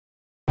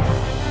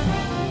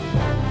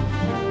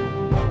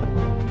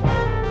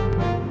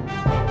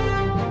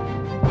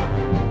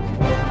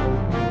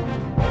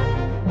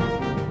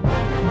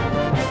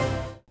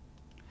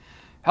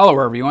Hello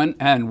everyone,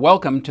 and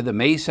welcome to the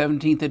May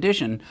 17th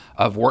edition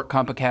of Work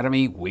Comp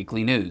Academy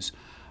Weekly News.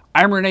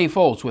 I'm Renee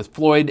Foles with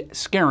Floyd,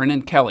 Skeren,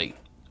 and Kelly.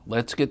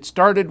 Let's get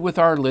started with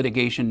our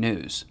litigation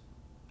news.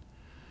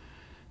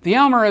 The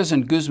Almarez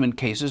and Guzman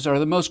cases are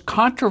the most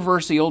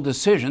controversial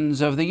decisions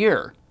of the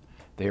year.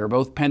 They are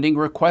both pending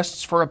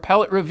requests for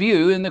appellate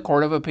review in the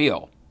Court of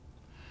Appeal.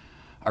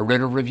 A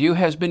writ of review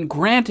has been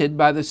granted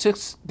by the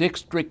 6th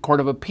District Court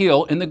of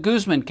Appeal in the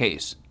Guzman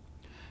case.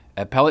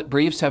 Appellate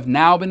briefs have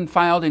now been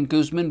filed in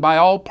Guzman by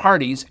all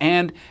parties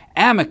and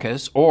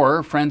amicus,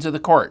 or friends of the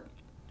court.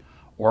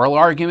 Oral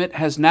argument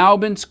has now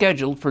been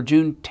scheduled for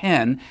June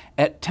 10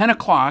 at 10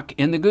 o'clock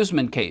in the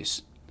Guzman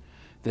case.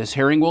 This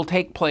hearing will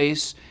take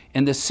place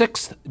in the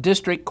 6th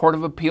District Court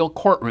of Appeal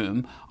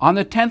courtroom on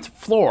the 10th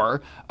floor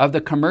of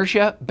the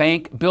Commercia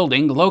Bank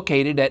building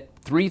located at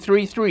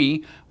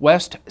 333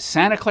 West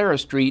Santa Clara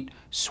Street,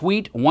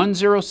 Suite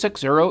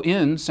 1060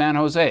 in San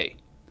Jose.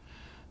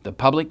 The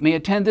public may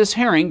attend this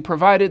hearing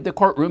provided the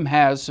courtroom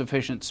has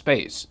sufficient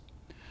space.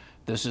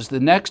 This is the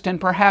next and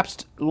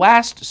perhaps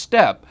last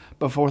step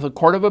before the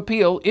Court of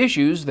Appeal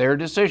issues their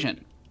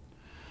decision.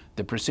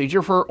 The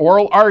procedure for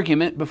oral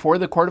argument before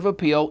the Court of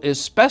Appeal is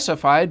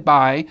specified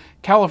by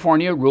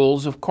California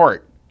Rules of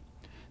Court.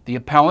 The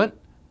appellant,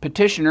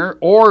 petitioner,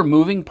 or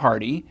moving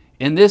party,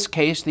 in this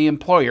case the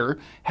employer,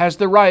 has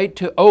the right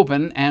to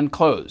open and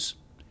close.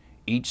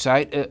 Each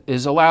side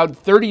is allowed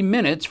 30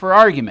 minutes for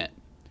argument.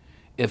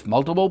 If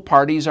multiple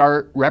parties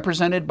are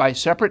represented by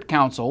separate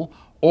counsel,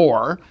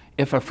 or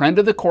if a friend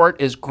of the court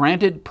is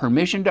granted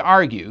permission to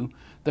argue,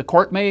 the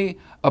court may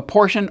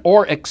apportion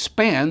or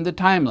expand the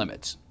time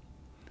limits.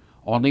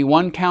 Only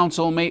one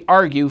counsel may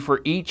argue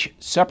for each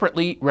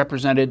separately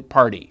represented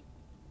party.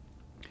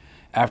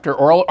 After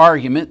oral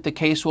argument, the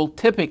case will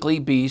typically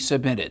be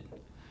submitted.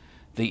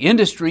 The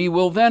industry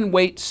will then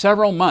wait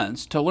several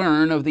months to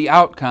learn of the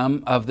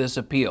outcome of this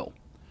appeal.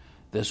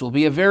 This will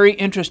be a very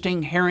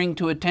interesting hearing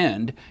to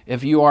attend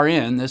if you are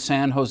in the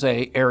San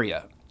Jose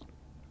area.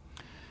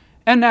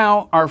 And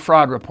now our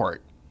fraud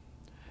report.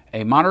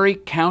 A Monterey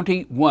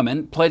County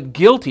woman pled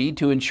guilty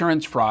to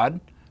insurance fraud,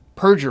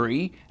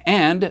 perjury,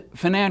 and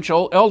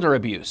financial elder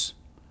abuse.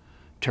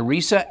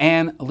 Teresa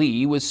Ann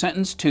Lee was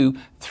sentenced to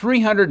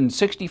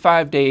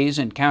 365 days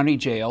in county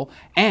jail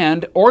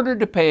and ordered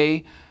to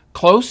pay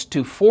close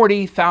to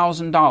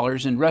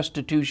 $40,000 in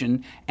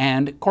restitution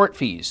and court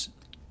fees.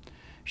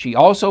 She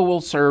also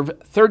will serve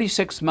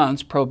 36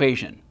 months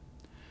probation.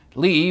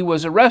 Lee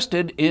was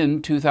arrested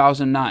in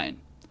 2009.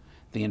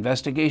 The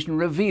investigation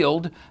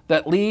revealed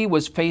that Lee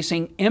was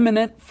facing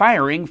imminent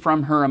firing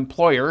from her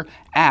employer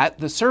at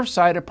the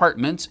Surfside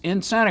Apartments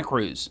in Santa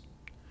Cruz.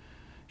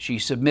 She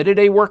submitted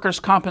a workers'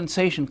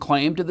 compensation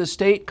claim to the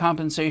State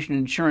Compensation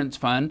Insurance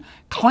Fund,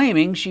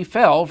 claiming she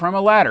fell from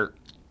a ladder.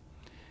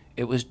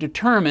 It was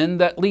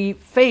determined that Lee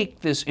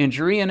faked this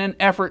injury in an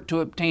effort to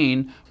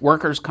obtain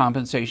workers'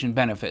 compensation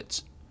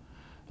benefits.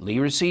 Lee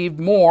received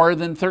more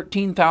than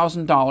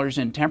 $13,000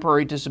 in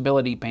temporary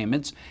disability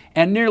payments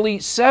and nearly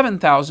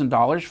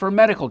 $7,000 for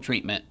medical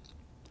treatment.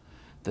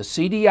 The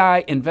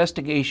CDI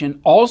investigation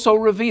also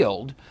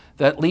revealed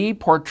that Lee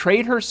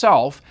portrayed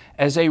herself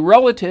as a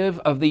relative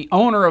of the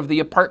owner of the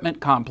apartment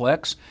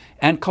complex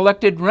and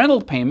collected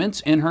rental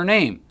payments in her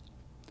name.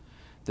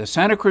 The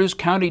Santa Cruz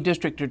County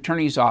District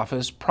Attorney's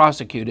Office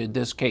prosecuted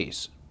this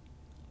case.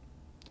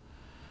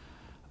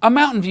 A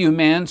Mountain View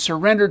man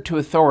surrendered to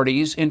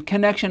authorities in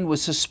connection with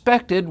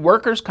suspected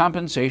workers'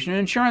 compensation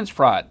insurance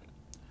fraud.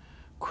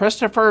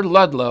 Christopher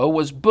Ludlow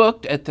was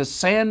booked at the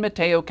San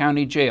Mateo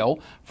County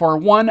Jail for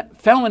one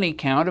felony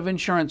count of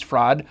insurance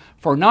fraud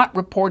for not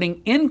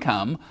reporting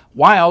income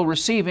while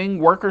receiving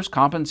workers'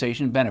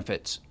 compensation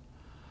benefits.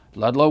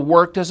 Ludlow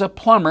worked as a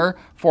plumber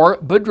for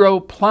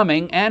Boudreaux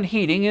Plumbing and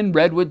Heating in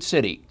Redwood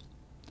City.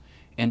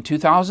 In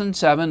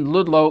 2007,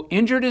 Ludlow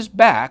injured his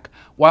back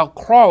while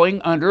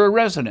crawling under a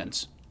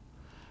residence.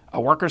 A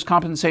workers'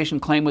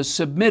 compensation claim was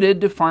submitted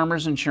to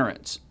Farmers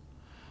Insurance.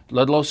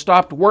 Ludlow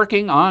stopped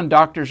working on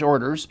doctor's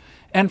orders,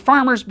 and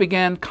Farmers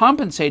began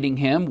compensating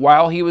him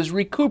while he was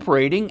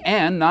recuperating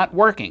and not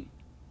working.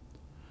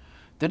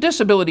 The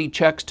disability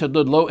checks to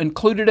Ludlow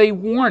included a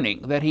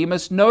warning that he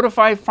must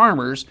notify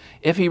Farmers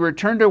if he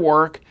returned to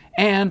work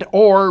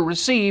and/or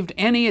received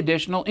any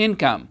additional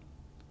income.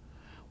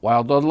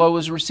 While Ludlow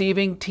was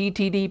receiving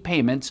TTD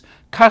payments,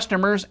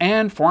 customers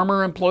and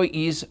former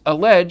employees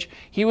allege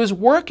he was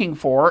working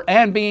for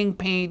and being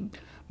paid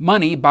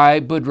money by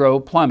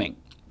Boudreaux Plumbing.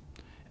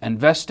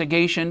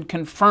 Investigation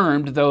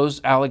confirmed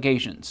those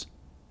allegations.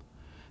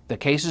 The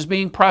case is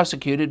being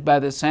prosecuted by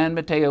the San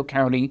Mateo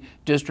County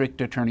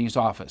District Attorney's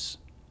Office.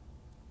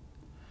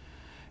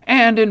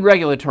 And in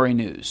regulatory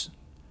news,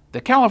 the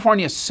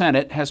California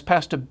Senate has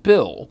passed a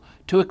bill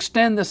to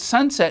extend the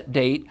sunset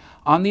date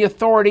on the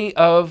authority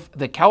of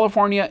the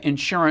California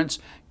Insurance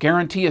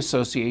Guarantee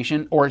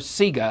Association, or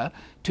CIGA,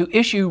 to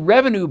issue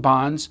revenue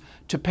bonds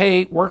to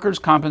pay workers'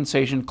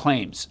 compensation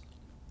claims.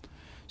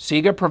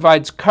 CIGA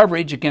provides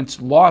coverage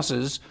against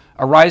losses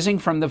arising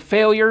from the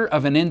failure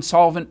of an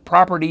insolvent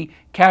property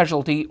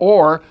casualty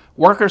or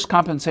workers'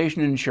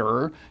 compensation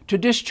insurer to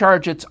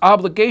discharge its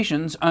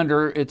obligations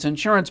under its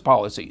insurance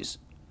policies.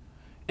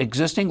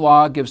 Existing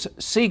law gives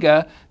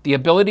CIGA the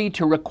ability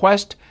to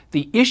request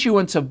the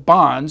issuance of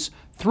bonds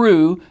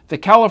through the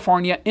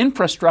California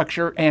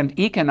Infrastructure and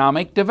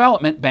Economic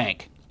Development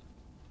Bank.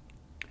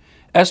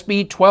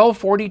 SB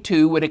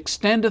 1242 would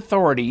extend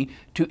authority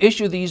to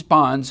issue these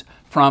bonds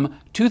from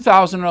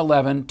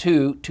 2011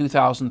 to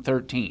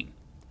 2013.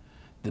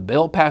 The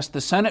bill passed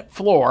the Senate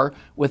floor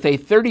with a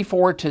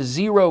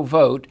 34-0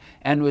 vote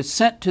and was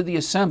sent to the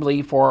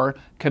Assembly for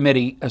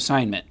committee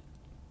assignment.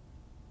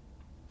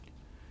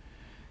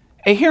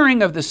 A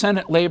hearing of the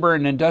Senate Labor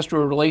and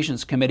Industrial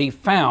Relations Committee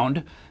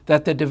found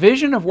that the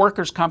Division of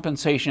Workers'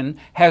 Compensation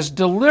has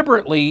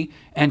deliberately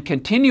and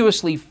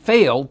continuously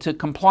failed to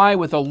comply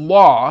with a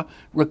law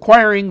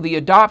requiring the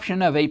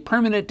adoption of a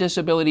permanent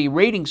disability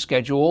rating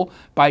schedule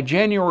by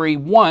January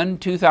 1,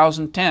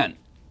 2010.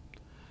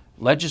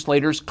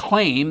 Legislators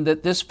claim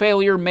that this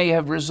failure may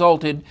have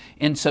resulted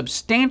in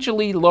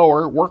substantially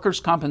lower workers'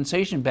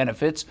 compensation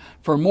benefits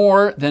for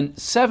more than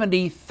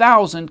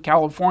 70,000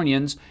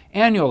 Californians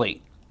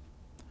annually.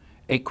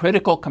 A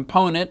critical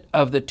component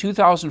of the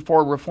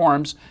 2004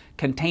 reforms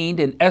contained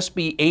in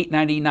SB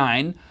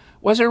 899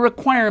 was a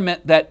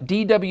requirement that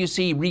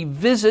DWC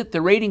revisit the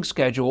rating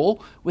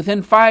schedule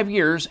within 5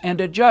 years and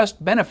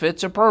adjust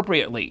benefits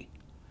appropriately.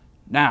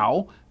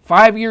 Now,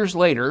 5 years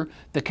later,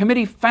 the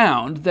committee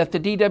found that the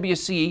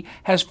DWC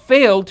has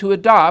failed to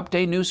adopt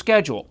a new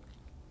schedule.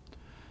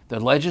 The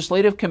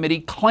Legislative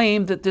Committee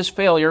claimed that this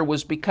failure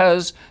was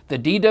because the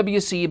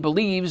DWC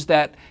believes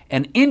that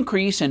an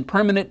increase in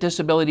permanent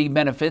disability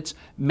benefits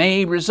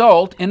may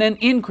result in an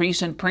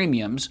increase in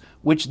premiums,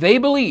 which they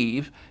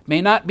believe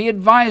may not be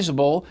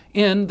advisable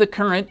in the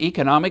current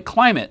economic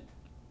climate.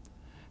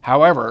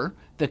 However,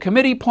 the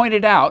committee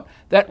pointed out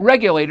that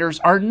regulators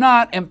are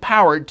not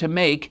empowered to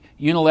make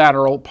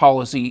unilateral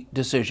policy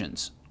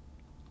decisions.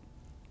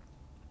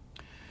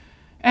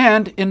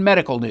 And in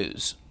medical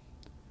news,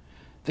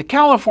 the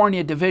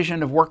California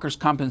Division of Workers'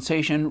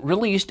 Compensation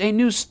released a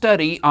new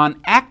study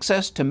on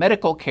access to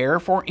medical care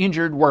for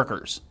injured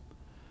workers.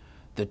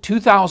 The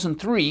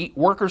 2003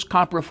 Workers'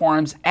 Comp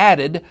reforms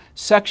added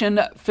Section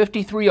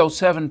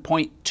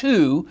 5307.2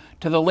 to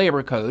the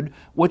Labor Code,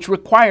 which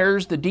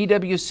requires the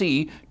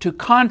DWC to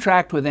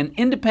contract with an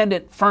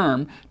independent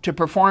firm to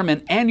perform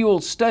an annual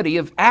study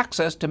of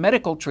access to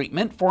medical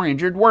treatment for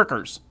injured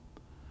workers.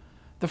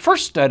 The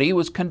first study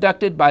was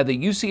conducted by the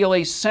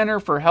UCLA Center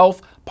for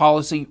Health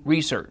Policy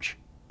Research.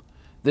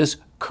 This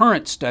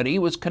current study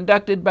was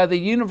conducted by the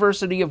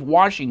University of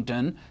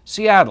Washington,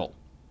 Seattle.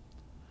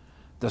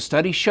 The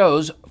study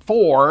shows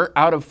 4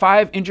 out of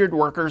 5 injured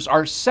workers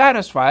are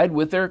satisfied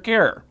with their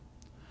care.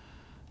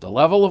 The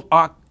level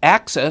of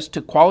access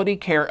to quality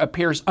care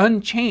appears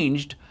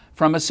unchanged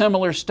from a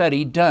similar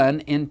study done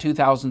in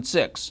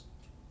 2006.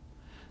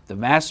 The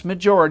vast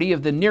majority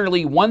of the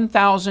nearly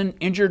 1,000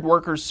 injured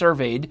workers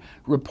surveyed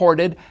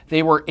reported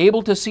they were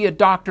able to see a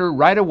doctor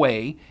right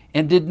away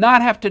and did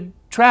not have to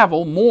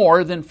travel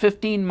more than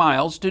 15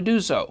 miles to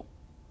do so.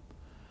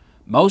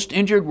 Most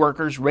injured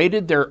workers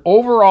rated their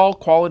overall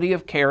quality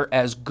of care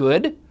as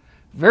good,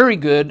 very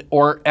good,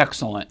 or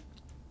excellent.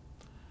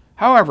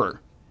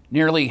 However,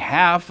 nearly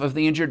half of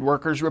the injured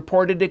workers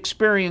reported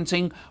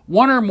experiencing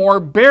one or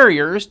more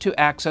barriers to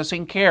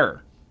accessing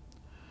care.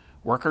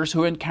 Workers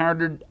who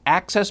encountered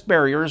access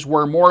barriers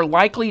were more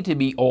likely to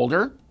be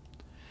older,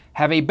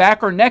 have a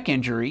back or neck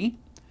injury,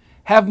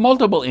 have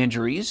multiple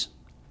injuries,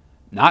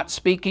 not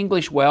speak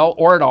English well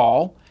or at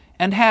all,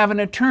 and have an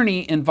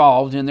attorney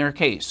involved in their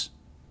case.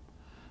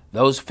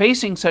 Those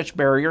facing such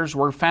barriers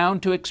were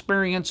found to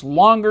experience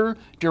longer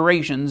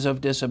durations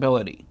of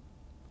disability.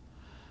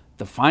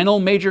 The final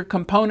major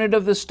component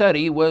of the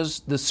study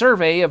was the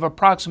survey of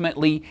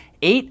approximately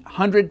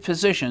 800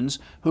 physicians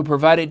who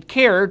provided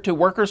care to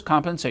workers'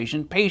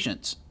 compensation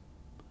patients.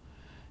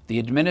 The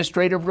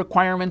administrative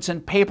requirements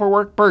and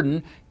paperwork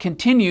burden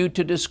continue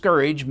to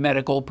discourage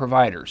medical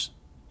providers.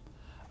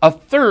 A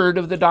third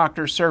of the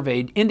doctors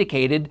surveyed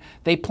indicated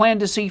they plan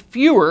to see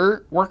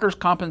fewer workers'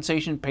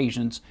 compensation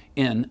patients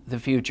in the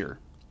future.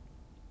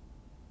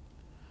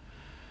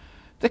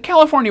 The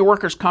California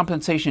Workers'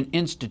 Compensation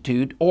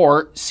Institute,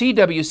 or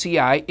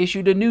CWCI,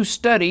 issued a new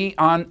study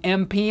on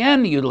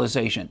MPN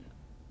utilization.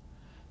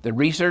 The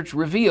research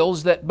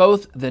reveals that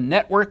both the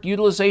network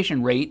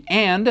utilization rate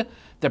and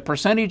the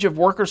percentage of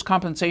workers'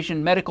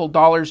 compensation medical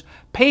dollars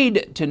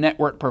paid to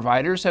network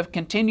providers have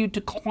continued to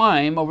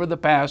climb over the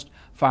past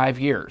 5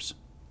 years.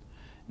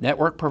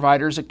 Network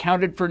providers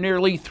accounted for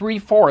nearly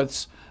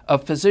 3/4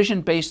 of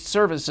physician-based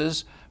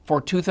services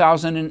for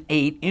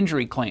 2008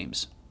 injury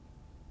claims.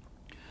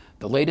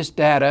 The latest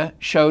data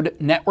showed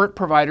network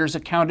providers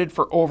accounted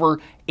for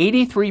over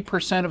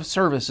 83% of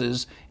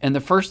services in the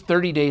first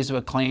 30 days of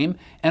a claim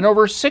and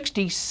over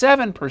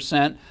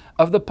 67%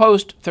 of the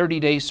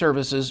post-30-day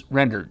services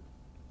rendered.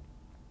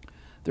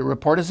 The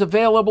report is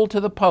available to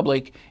the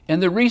public in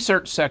the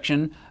research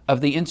section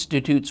of the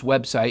Institute's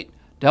website,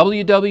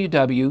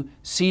 www.cwci.org.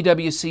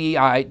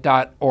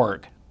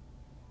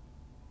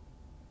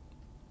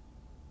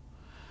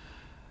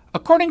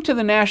 According to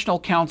the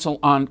National Council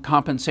on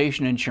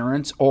Compensation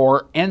Insurance,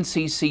 or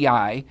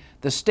NCCI,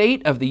 the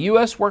state of the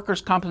U.S. workers'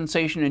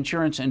 compensation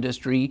insurance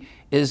industry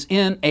is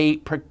in a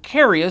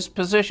precarious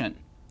position.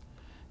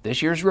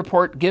 This year's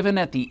report, given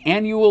at the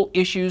Annual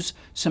Issues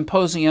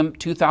Symposium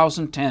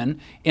 2010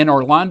 in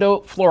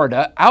Orlando,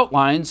 Florida,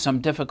 outlines some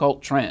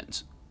difficult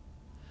trends.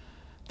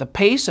 The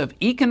pace of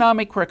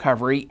economic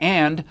recovery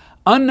and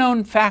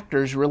unknown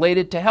factors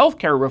related to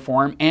healthcare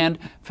reform and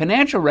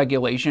financial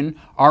regulation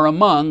are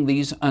among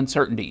these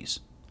uncertainties.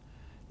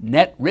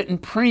 Net written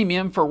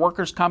premium for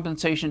workers'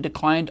 compensation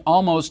declined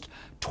almost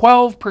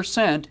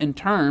 12% in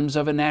terms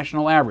of a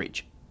national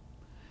average.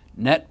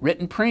 Net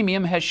written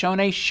premium has shown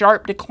a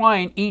sharp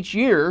decline each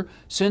year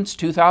since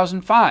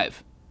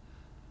 2005.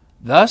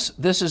 Thus,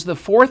 this is the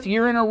fourth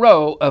year in a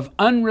row of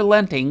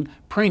unrelenting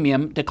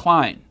premium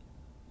decline.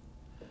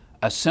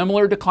 A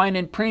similar decline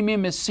in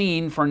premium is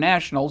seen for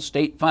national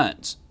state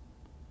funds.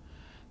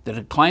 The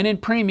decline in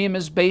premium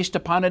is based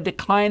upon a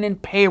decline in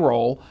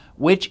payroll,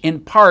 which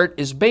in part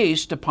is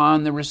based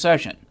upon the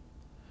recession.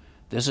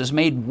 This is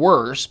made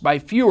worse by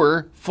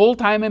fewer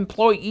full-time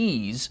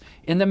employees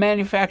in the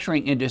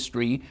manufacturing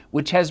industry,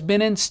 which has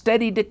been in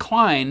steady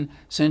decline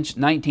since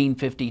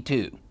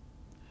 1952.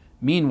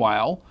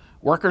 Meanwhile,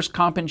 workers'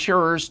 comp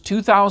insurers'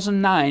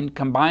 2009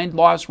 combined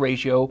loss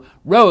ratio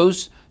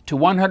rose to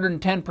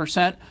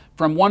 110%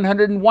 from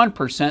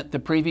 101% the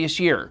previous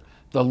year,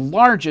 the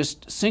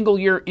largest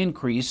single-year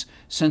increase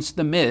since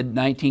the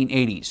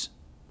mid-1980s.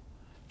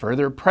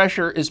 Further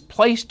pressure is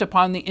placed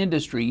upon the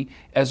industry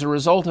as a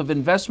result of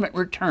investment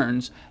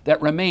returns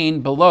that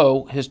remain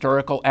below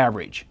historical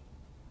average.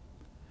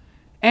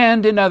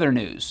 And in other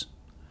news,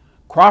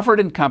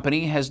 Crawford &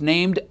 Company has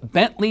named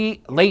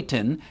Bentley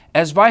Layton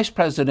as Vice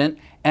President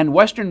and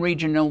Western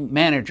Regional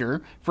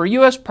Manager for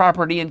U.S.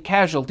 Property and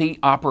Casualty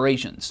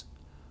Operations.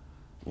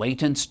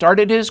 Layton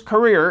started his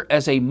career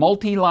as a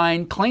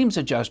multi-line claims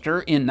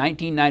adjuster in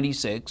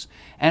 1996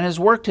 and has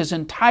worked his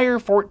entire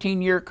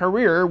 14-year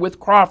career with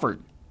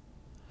Crawford.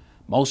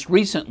 Most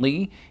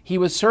recently, he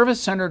was Service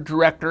Center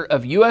Director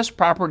of U.S.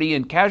 Property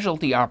and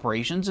Casualty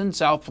Operations in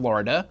South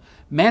Florida,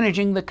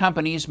 managing the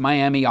company's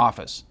Miami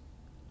office.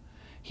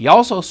 He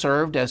also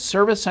served as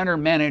Service Center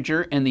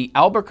Manager in the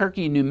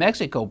Albuquerque, New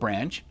Mexico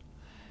branch,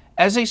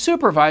 as a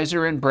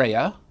supervisor in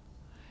Brea,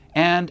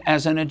 and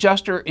as an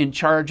adjuster in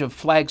charge of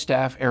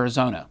Flagstaff,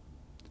 Arizona.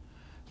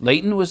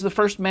 Layton was the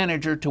first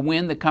manager to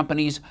win the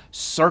company's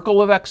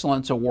Circle of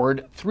Excellence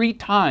Award 3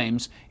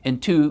 times in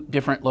 2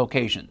 different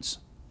locations.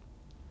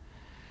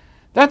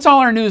 That's all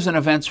our news and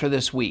events for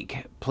this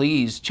week.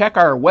 Please check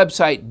our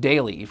website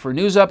daily for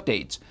news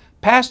updates,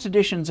 past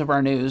editions of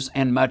our news,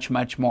 and much,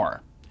 much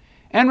more.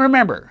 And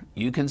remember,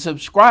 you can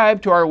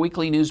subscribe to our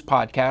weekly news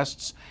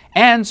podcasts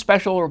and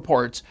special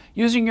reports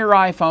using your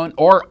iPhone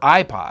or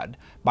iPod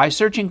by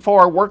searching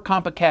for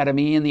WorkComp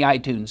Academy in the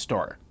iTunes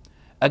Store.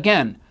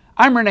 Again,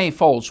 I'm Renee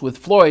Foltz with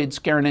Floyd,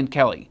 Skeren &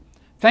 Kelly.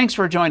 Thanks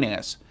for joining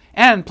us,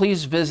 and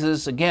please visit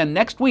us again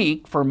next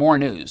week for more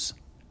news.